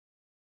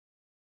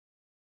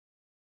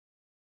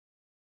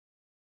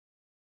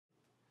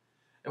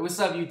Hey, what's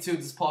up, YouTube?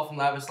 This is Paul from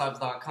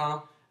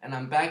LavishLivez.com, and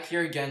I'm back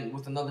here again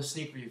with another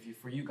sneaker review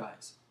for you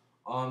guys.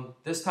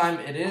 This time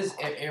it is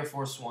an Air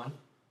Force One.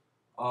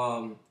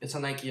 It's a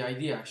Nike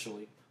ID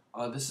actually.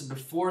 This is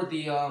before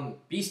the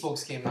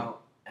Bespokes came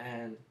out,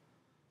 and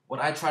what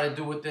I try to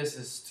do with this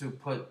is to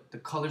put the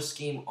color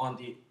scheme on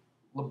the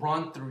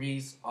LeBron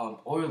 3's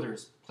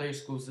Oilers player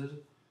exclusive,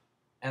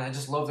 and I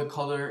just love the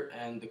color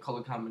and the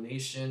color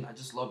combination. I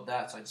just love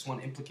that, so I just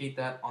want to implicate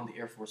that on the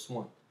Air Force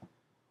One.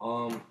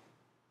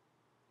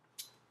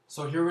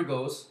 So here it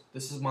goes.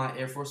 This is my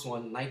Air Force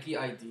One Nike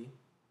ID,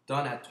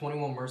 done at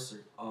 21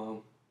 Mercer.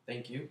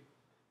 Thank you.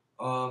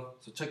 So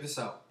check this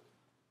out.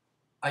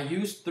 I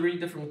used 3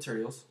 different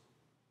materials.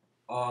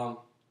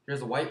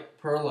 Here's a white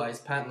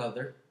pearlized patent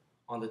leather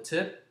on the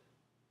tip,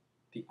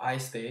 the eye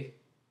stay,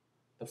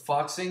 the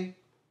foxing,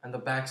 and the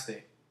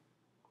backstay.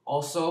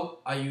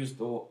 Also, I used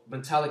the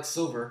metallic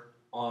silver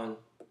on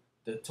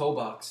the toe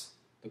box,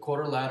 the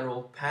quarter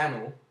lateral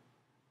panel,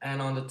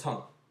 and on the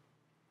tongue.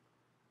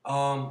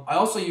 I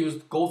also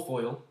used gold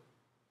foil,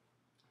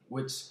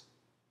 which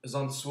is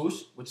on the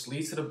swoosh, which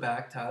leads to the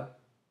back tab,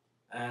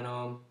 and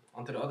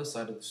onto the other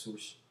side of the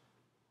swoosh.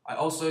 I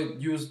also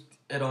used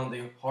it on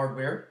the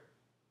hardware,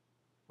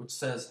 which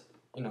says,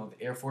 the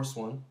Air Force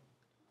One,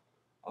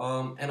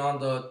 and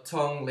on the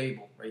tongue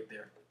label right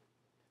there.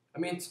 I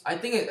mean, I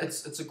think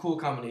it's a cool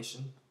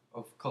combination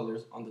of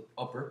colors on the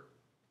upper.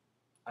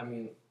 I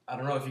mean, I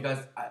don't know if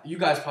you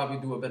guys probably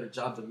do a better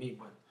job than me,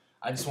 but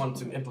I just wanted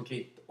to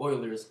implicate the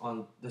Oilers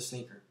on the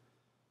sneaker.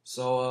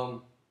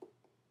 So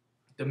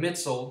the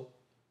midsole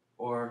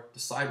or the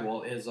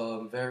sidewall is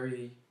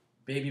very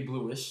baby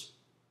bluish.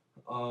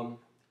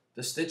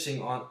 The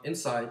stitching on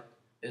inside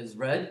is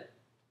red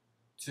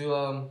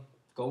to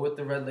go with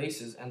the red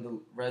laces and the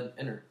red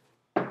inner.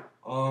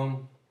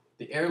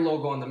 The Air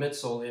logo on the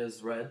midsole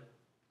is red,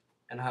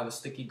 and I have a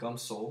sticky gum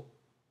sole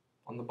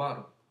on the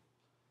bottom.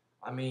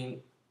 I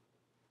mean,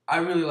 I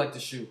really like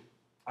the shoe.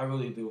 I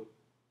really do.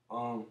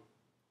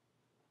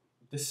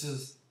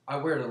 I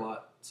wear it a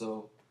lot,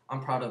 so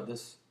I'm proud of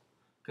this.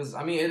 Because,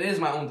 I mean, it is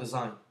my own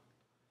design.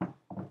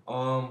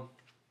 I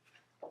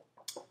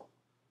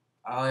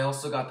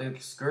also got the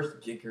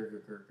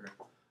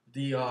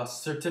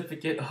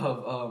certificate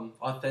of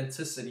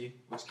authenticity,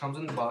 which comes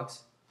in the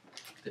box.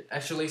 The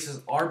extra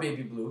laces are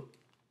baby blue.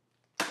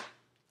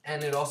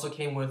 And it also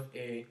came with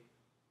a,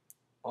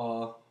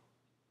 I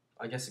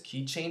guess a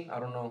keychain. I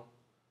don't know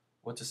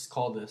what to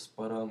call this,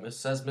 but it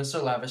says Mr.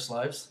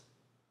 LavishLivez.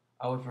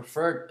 I would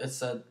prefer to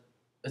say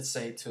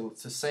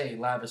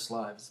Lavish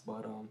Lives,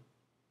 but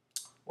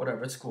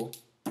whatever, it's cool.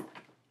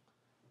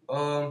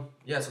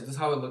 Yeah, so this is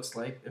how it looks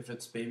like if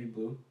it's baby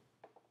blue.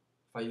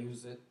 If I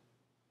use it,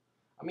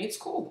 I mean, it's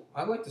cool.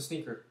 I like the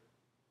sneaker.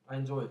 I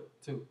enjoy it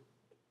too.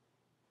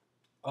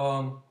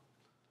 I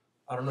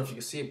don't know if you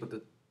can see it,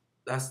 but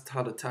that's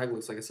how the tag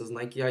looks like. It says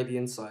Nike ID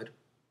inside,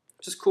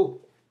 which is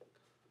cool.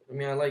 I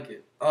mean, I like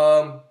it.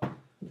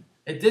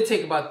 It did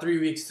take about 3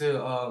 weeks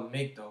to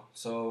make though,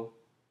 so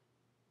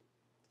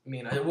I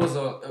mean, I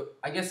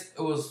guess it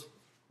was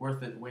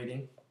worth it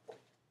waiting.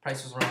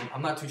 Price was around,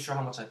 I'm not too sure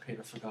how much I paid.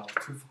 I forgot,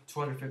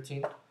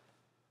 $215.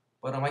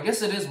 But I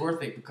guess it is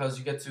worth it because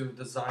you get to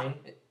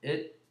design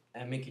it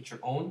and make it your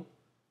own.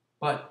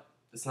 But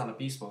it's not a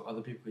bespoke.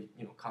 Other people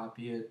could,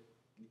 copy it.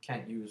 You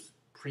can't use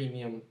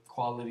premium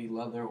quality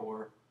leather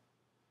or,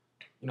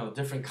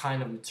 different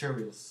kind of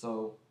materials.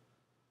 So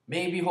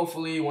maybe,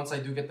 hopefully, once I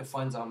do get the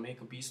funds, I'll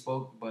make a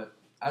bespoke. But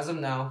as of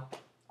now,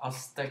 I'll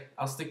stick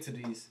to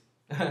these.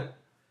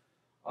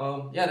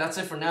 Yeah, that's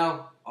it for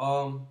now.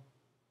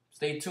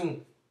 Stay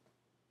tuned.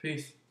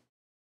 Peace.